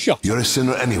 Sure. You're a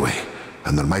sinner anyway,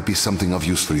 and there might be something of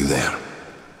use for you there.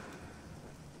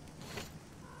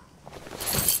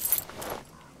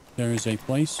 There is a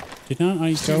place. Did not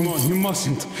I go? Simon, you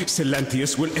mustn't.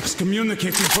 Silentius will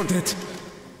excommunicate you for that.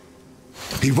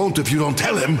 He won't if you don't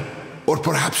tell him. Or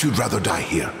perhaps you'd rather die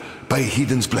here, by a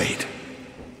heathen's blade.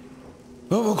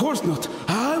 Oh, of course not.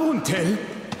 I won't tell.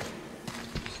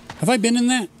 Have I been in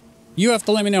that? You have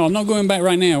to let me know. I'm not going back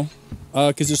right now,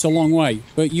 because it's a long way.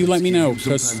 But you let me know,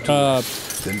 because,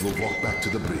 Then we'll walk back to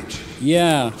the bridge.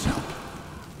 yeah.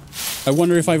 I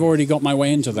wonder if I've already got my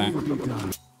way into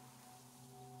that.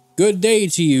 Good day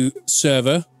to you,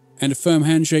 server, and a firm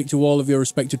handshake to all of your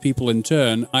respected people in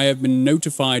turn. I have been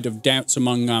notified of doubts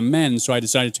among our men, so I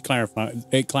decided to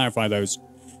clarify those.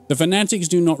 The fanatics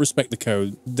do not respect the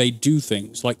code. They do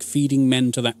things like feeding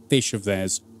men to that fish of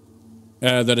theirs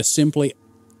that are simply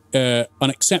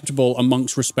unacceptable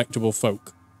amongst respectable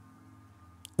folk.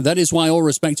 That is why all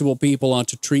respectable people are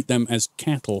to treat them as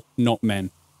cattle, not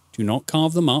men. Do not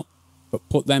carve them up, but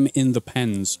put them in the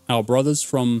pens. Our brothers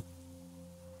from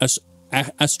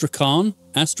Astrakhan?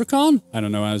 I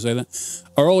don't know how to say that.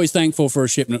 Are always thankful for a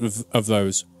shipment of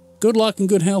those. Good luck and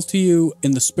good health to you.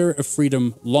 In the spirit of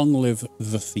freedom, long live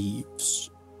the thieves.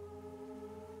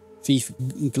 Thief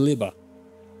Glibber.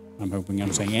 I'm hoping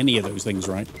I'm saying any of those things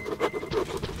right.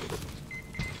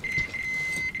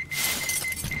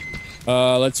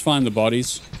 Let's find the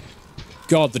bodies.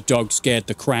 God, the dog scared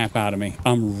the crap out of me.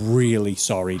 I'm really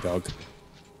sorry, dog.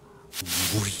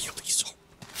 Really sorry.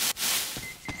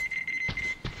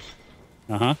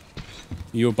 Uh-huh.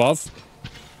 You above?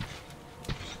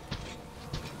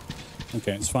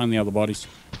 Okay, let's find the other bodies.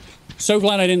 So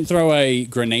glad I didn't throw a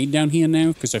grenade down here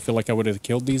now, because I feel like I would have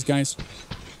killed these guys.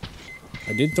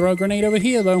 I did throw a grenade over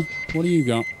here, though. What do you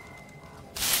got?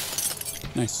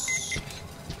 Nice.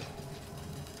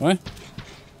 What?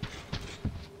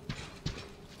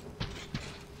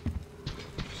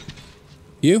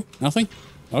 You? Nothing?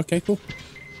 Okay, cool.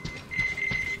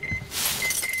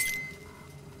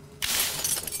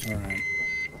 Alright.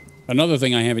 Another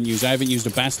thing I haven't used a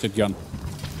bastard gun.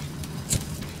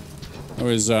 It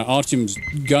was Artyom's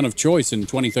gun of choice in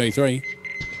 2033. You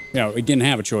know, it didn't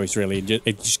have a choice, really.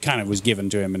 It just kind of was given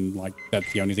to him, and, like,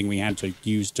 that's the only thing we had to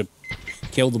use to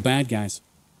kill the bad guys.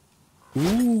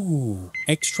 Ooh.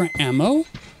 Extra ammo?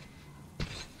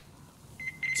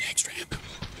 It's extra ammo.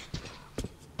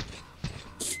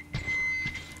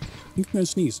 I think I'm gonna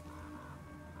sneeze.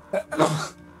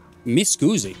 Miss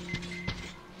Scoozy.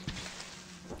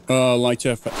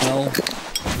 Lighter for L.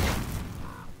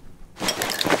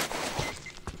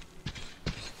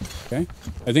 Okay.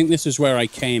 I think this is where I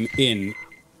came in.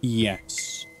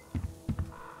 Yes.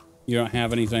 You don't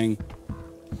have anything.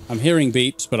 I'm hearing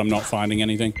beeps, but I'm not finding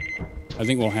anything. I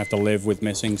think we'll have to live with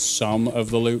missing some of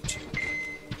the loot.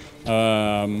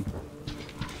 But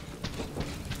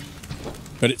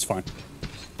it's fine.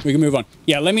 We can move on.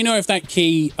 Yeah, let me know if that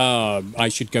key, I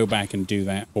should go back and do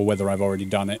that, or whether I've already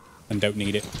done it and don't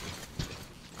need it.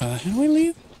 How do I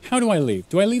leave? How do I leave?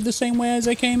 Do I leave the same way as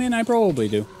I came in? I probably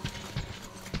do.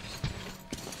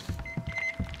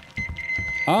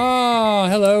 Ah,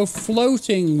 hello.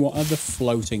 Floating. The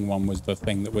floating one was the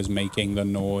thing that was making the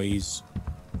noise.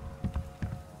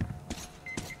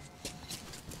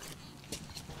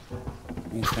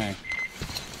 Okay.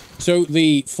 So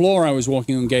the floor I was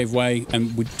walking on gave way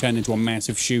and would turn into a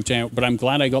massive shootout, but I'm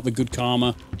glad I got the good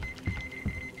karma.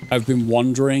 I've been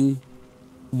wondering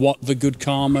what the good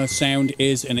karma sound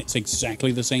is, and it's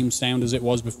exactly the same sound as it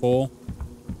was before.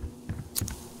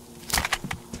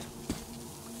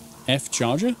 F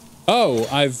charger? Oh,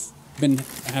 I've been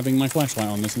having my flashlight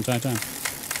on this entire time.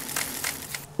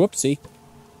 Whoopsie.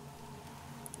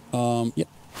 Yep.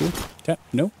 Cool. Tap.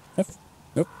 No. F.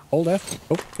 Nope. Hold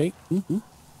F. Okay. Mm-hmm.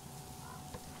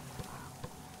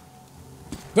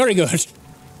 Very good.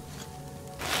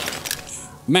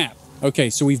 Map. Okay,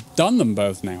 so we've done them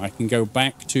both now. I can go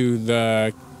back to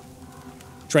the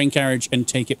train carriage and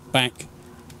take it back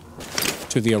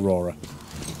to the Aurora.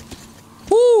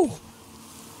 Woo!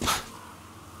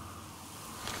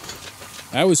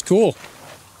 That was cool.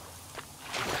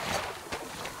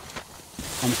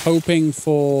 I'm hoping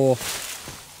for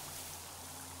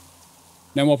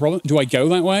no more problem. Do I go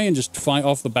that way and just fight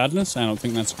off the badness? I don't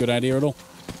think that's a good idea at all.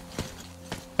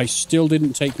 I still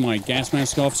didn't take my gas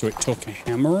mask off, so it took a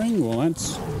hammering. Well,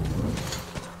 that's...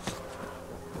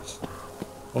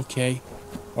 okay.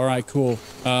 Alright, cool.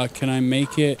 Can I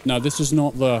make it... no, this is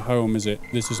not the home, is it?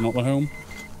 This is not the home?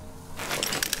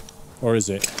 Or is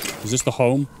it? Is this the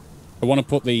home? I want to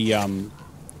put the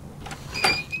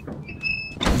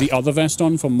other vest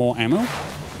on for more ammo.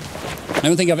 I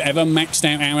don't think I've ever maxed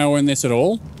out ammo in this at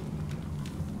all.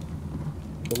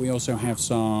 But we also have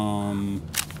some...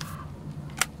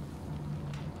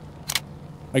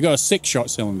 I got a 6-shot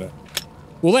cylinder.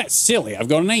 Well, that's silly. I've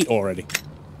got an 8 already.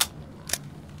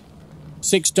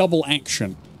 6 double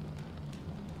action.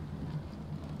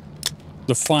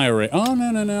 The fire rate. Oh,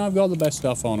 no, no, no. I've got the best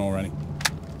stuff on already.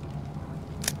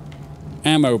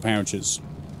 Ammo pouches.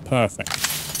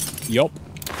 Perfect. Yup.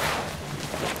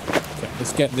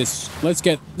 Let's get this. Let's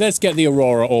get the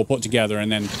Aurora all put together,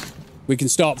 and then we can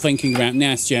start thinking about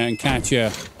Nastya and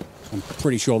Katya. I'm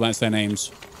pretty sure that's their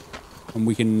names, and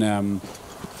we can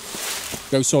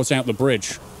go sort out the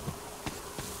bridge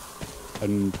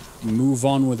and move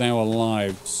on with our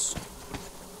lives.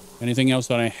 Anything else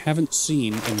that I haven't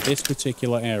seen in this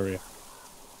particular area?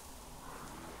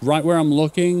 Right where I'm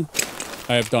looking,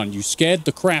 I have done. You scared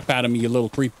the crap out of me, you little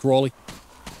creep crawly.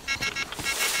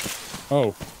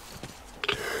 Oh.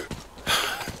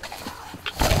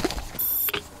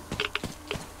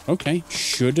 Okay,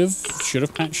 should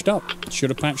have patched up.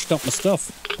 Should have patched up my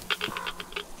stuff.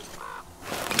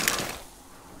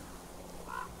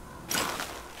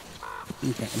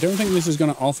 Okay, I don't think this is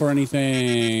going to offer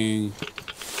anything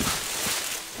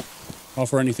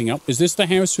up. Is this the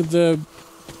house with the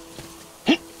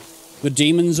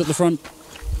demons at the front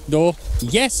door?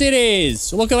 Yes, it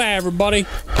is. Look at that, everybody.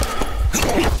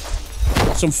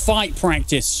 Some fight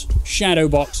practice, shadow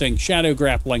boxing, shadow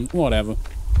grappling, whatever.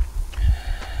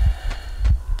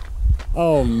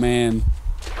 Oh man.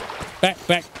 Back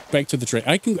to the tree.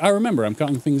 I remember I'm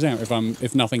cutting things out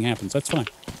if nothing happens. That's fine.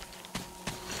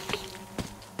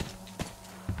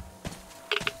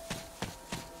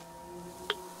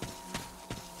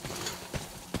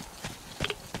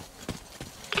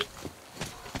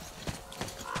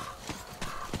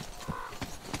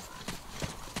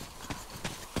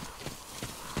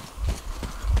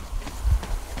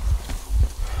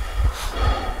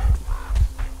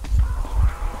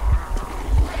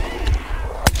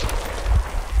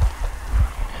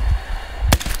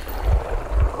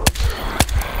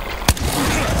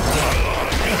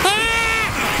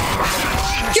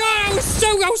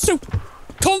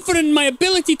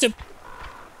 To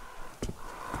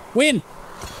win.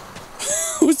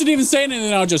 Wasn't even saying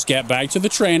anything. I'll just get back to the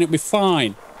train. It'll be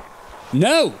fine.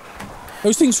 No,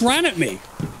 those things ran at me,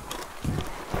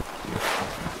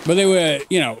 but they were,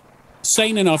 you know,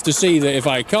 sane enough to see that if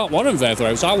I cut one of their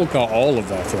throats, I will cut all of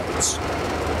their throats.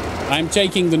 I'm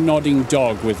taking the nodding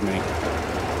dog with me.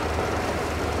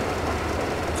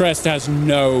 Crest has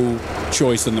no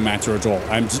choice in the matter at all.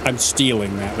 I'm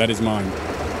stealing that. That is mine.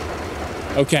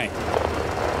 Okay.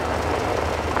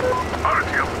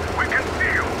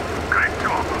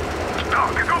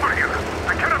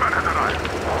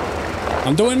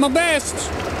 I'm doing my best.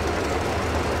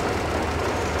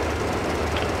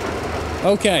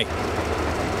 Okay.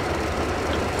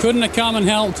 Couldn't have come and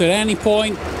helped at any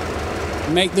point.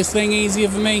 Make this thing easier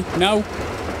for me? No.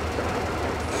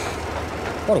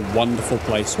 What a wonderful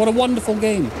place. What a wonderful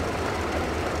game.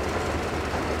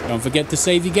 Don't forget to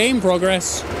save your game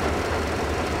progress.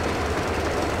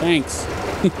 Thanks.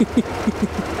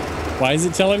 Why is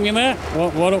it telling me that?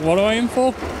 What am I in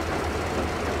for?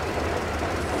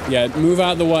 Yeah, move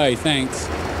out of the way, thanks.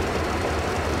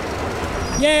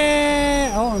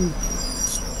 Yeah! Oh, I'm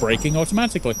braking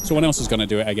automatically. Someone else is going to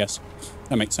do it, I guess.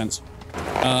 That makes sense.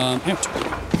 Out.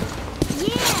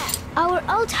 Yeah! Our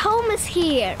old home is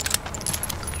here!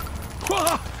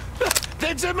 Wow,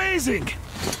 that's amazing!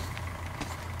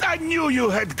 I knew you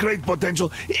had great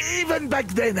potential, even back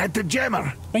then at the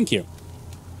Jammer. Thank you.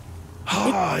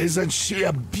 Ah, isn't she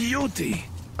a beauty?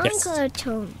 Yes. Uncle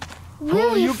Tom.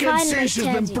 Oh, you can see she's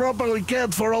been properly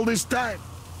cared for all this time.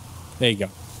 There you go.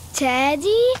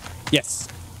 Teddy? Yes.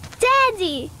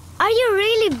 Teddy! Are you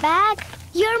really back?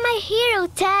 You're my hero,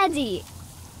 Teddy.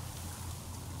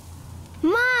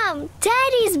 Mom,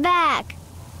 Teddy's back.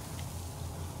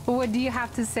 What do you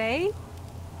have to say?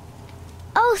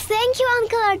 Oh, thank you,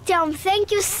 Uncle Artyom. Thank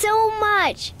you so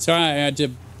much. Sorry, I had to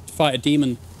fight a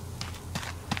demon.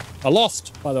 I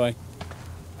lost, by the way.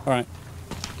 All right.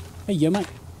 Hey, you mate.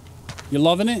 You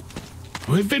loving it?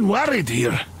 We've been worried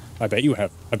here. I bet you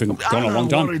have. I've been gone a long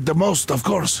time. I'm worried the most, of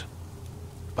course.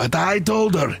 But I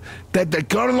told her that the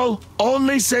Colonel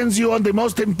only sends you on the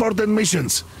most important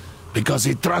missions because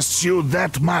he trusts you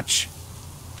that much.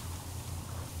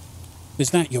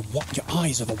 Is that your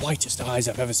eyes are the whitest eyes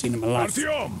I've ever seen in my life.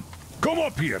 Artyom, come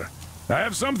up here. I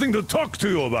have something to talk to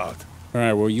you about. All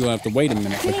right, well, you have to wait a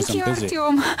minute because I'm busy. Thank you,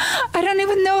 Artyom. I don't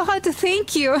even know how to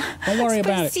thank you. Don't worry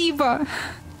about it. Spasibo.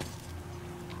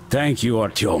 Thank you,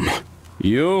 Artyom.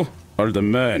 You are the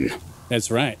man.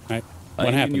 That's right.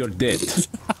 What happened? You're dead.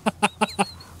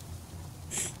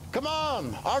 Come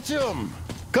on, Artyom.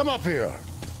 Come up here.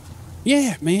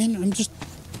 Yeah, man. I'm just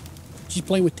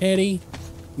playing with Teddy.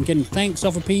 I'm getting thanks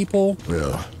off of people.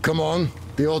 Well, come on.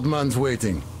 The old man's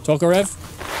waiting. Tokarev.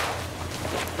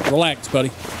 Relax, buddy.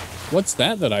 What's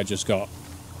that I just got?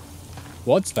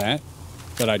 What's that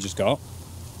I just got?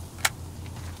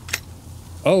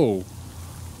 Oh.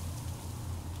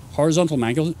 Horizontal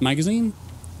magazine?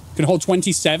 Can hold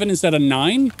 27 instead of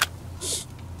 9?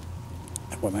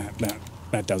 Well,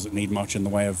 that doesn't need much in the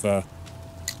way of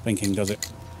thinking, does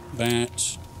it?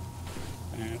 That.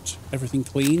 Everything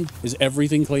clean? Is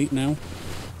everything clean now?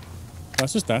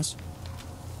 That's just that.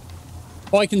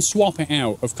 Oh, I can swap it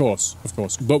out, of course.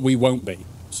 But we won't be,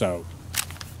 so.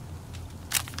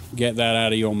 Get that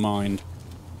out of your mind.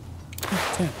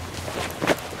 Okay.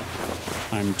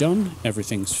 I'm done.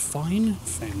 Everything's fine.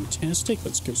 Fantastic.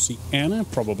 Let's go see Anna.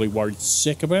 Probably worried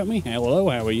sick about me. Hello,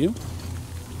 how are you?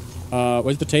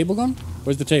 Where's the table gone?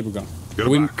 Where's the table gone?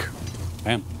 You're back.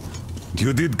 I am.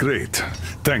 You did great.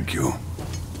 Thank you.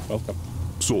 Welcome.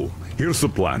 So, here's the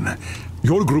plan.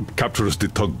 Your group captures the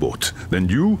tugboat. Then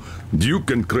you,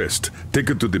 Duke, and Crest take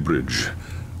it to the bridge.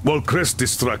 While Crest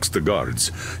distracts the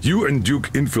guards, you and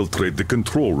Duke infiltrate the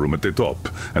control room at the top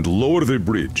and lower the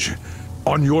bridge.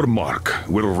 On your mark,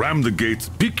 we'll ram the gate,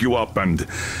 pick you up, and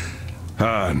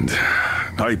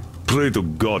I pray to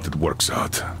God it works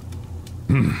out.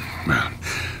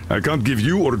 I can't give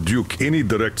you or Duke any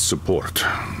direct support.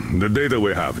 The data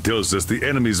we have tells us the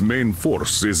enemy's main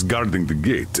force is guarding the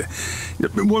gate.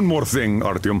 One more thing,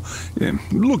 Artyom.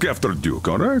 Look after Duke,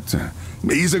 all right?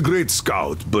 He's a great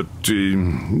scout, but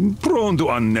prone to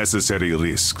unnecessary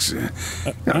risks.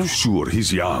 Sure,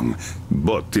 he's young,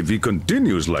 but if he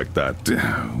continues like that,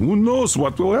 who knows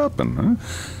what will happen, huh?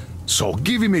 So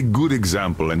give him a good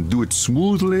example and do it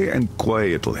smoothly and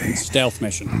quietly. Stealth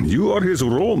mission. You are his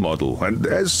role model, and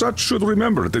as such should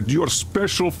remember that you're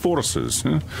special forces,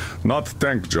 not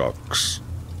tank jocks.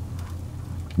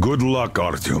 Good luck,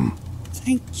 Artyom.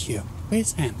 Thank you.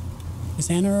 Where's Anna? Is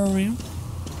Anna around?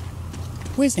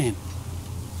 Where's Anna?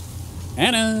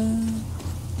 Anna!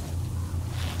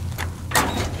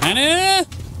 Anna!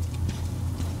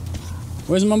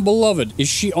 Where's my beloved? Is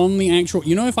she on the actual...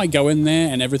 You know, if I go in there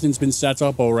and everything's been set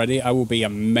up already, I will be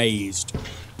amazed.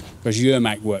 Because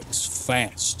Yermak works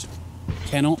fast.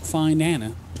 Cannot find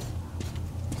Anna.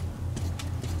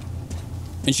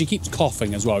 And she keeps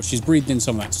coughing as well. She's breathed in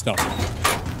some of that stuff.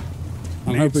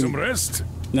 I'm hoping... some rest?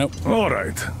 Nope. All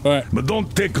right. But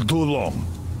don't take too long.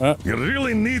 You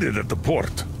really need it at the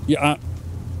port. Yeah,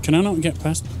 can I not get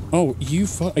past... Oh,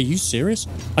 are you serious?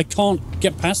 I can't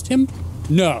get past him?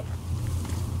 No.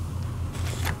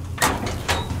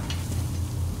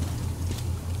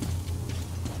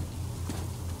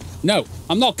 No,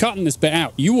 I'm not cutting this bit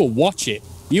out. You will watch it.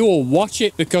 You will watch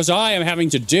it because I am having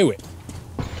to do it.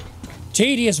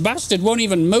 Tedious bastard won't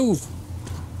even move.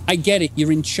 I get it.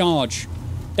 You're in charge.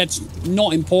 That's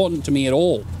not important to me at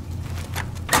all.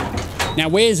 Now,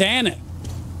 where's Anna?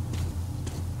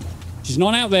 She's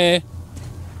not out there.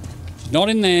 She's not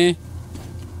in there.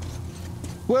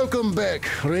 Welcome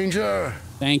back, Ranger.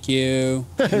 Thank you.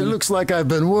 It looks like I've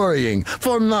been worrying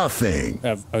for nothing.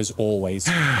 As always.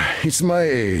 It's my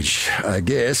age, I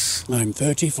guess. I'm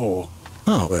 34.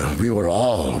 Oh, well, we were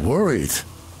all worried.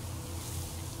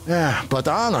 Yeah, but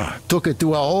Anna took it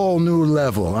to a whole new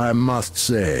level, I must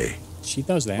say. She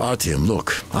does that. Artyom,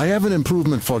 look, I have an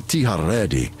improvement for Tihar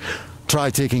ready. Try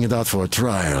taking it out for a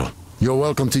trial. You're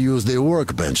welcome to use the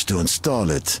workbench to install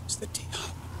it.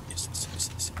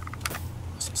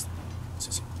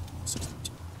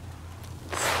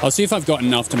 I'll see if I've got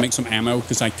enough to make some ammo,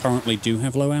 because I currently do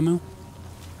have low ammo.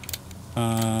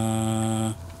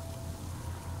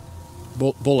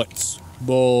 Bullets.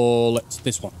 Bullets.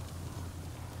 This one.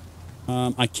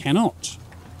 I cannot.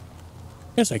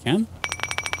 Yes, I can.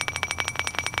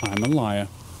 I'm a liar.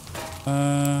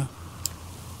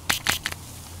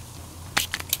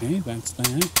 Okay, that's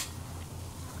that.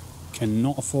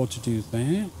 Cannot afford to do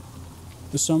that.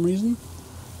 For some reason.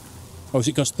 Oh, so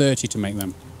it costs 30 to make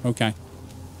them. Okay.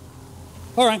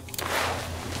 Alright.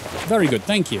 Very good,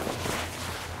 thank you.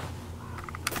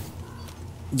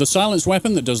 The silenced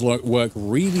weapon that does work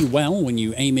really well when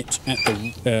you aim it at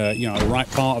the, the right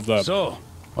part of the... So,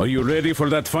 are you ready for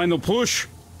that final push?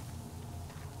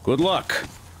 Good luck.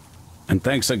 And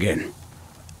thanks again.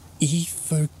 E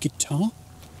for guitar?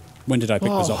 When did I pick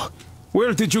this up?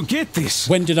 Where did you get this?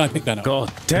 When did I pick that up?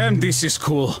 God damn, this is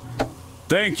cool.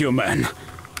 Thank you, man.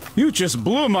 You just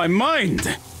blew my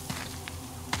mind.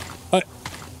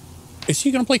 Is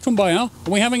he going to play Kumbaya?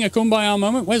 Are we having a Kumbaya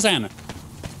moment? Where's Anna?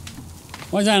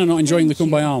 Why is Anna not enjoying the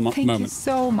Kumbaya moment? Thank you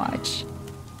so much.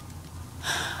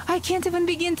 I can't even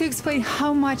begin to explain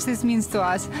how much this means to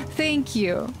us. Thank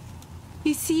you.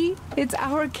 You see, it's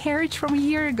our carriage from a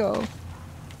year ago.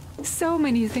 So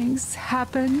many things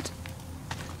happened.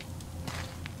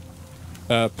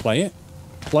 Play it?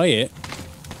 Play it?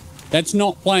 That's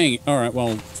not playing it. Alright,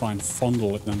 well, fine.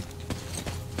 Fondle it then.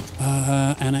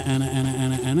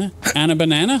 Anna. Anna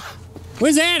Banana?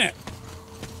 Where's Anna?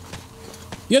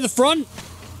 You're the front?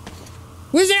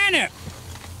 Where's Anna?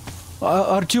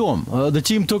 Artyom, the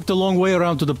team took the long way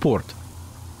around to the port.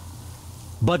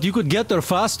 But you could get there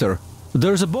faster.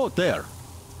 There's a boat there.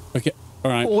 Okay,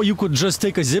 alright. Or you could just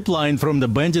take a zip line from the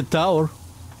bandit tower.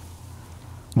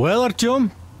 Well,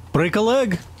 Artyom, break a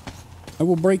leg. I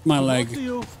will break my Good leg. luck to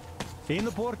you. In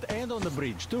the port and on the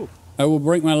bridge, too. I will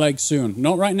break my leg soon.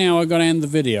 Not right now, I gotta end the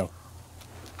video.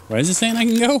 Where is it saying I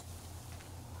can go?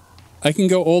 I can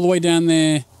go all the way down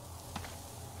there.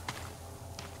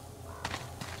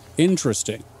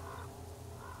 Interesting.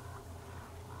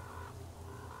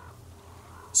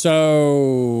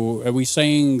 So, are we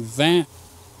saying that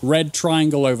red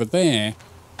triangle over there,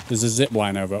 there's a zip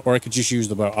line over, or I could just use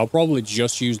the boat? I'll probably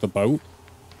just use the boat.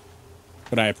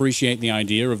 But I appreciate the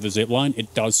idea of the zip line.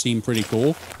 It does seem pretty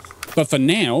cool. But for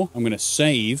now, I'm going to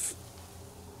save.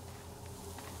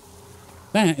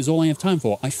 That is all I have time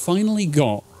for. I finally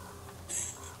got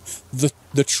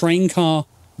the train car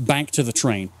back to the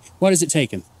train. What has it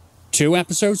taken? 2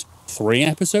 episodes? 3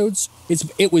 episodes?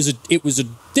 It was a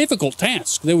difficult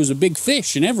task. There was a big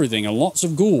fish and everything, and lots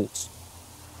of ghouls.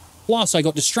 Plus, I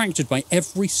got distracted by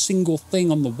every single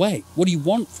thing on the way. What do you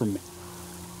want from me?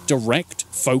 Direct,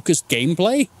 focused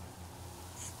gameplay?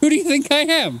 Who do you think I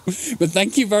am? But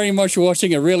thank you very much for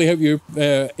watching. I really hope you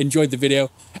enjoyed the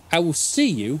video. I will see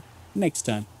you next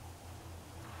time.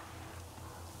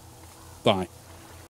 Bye.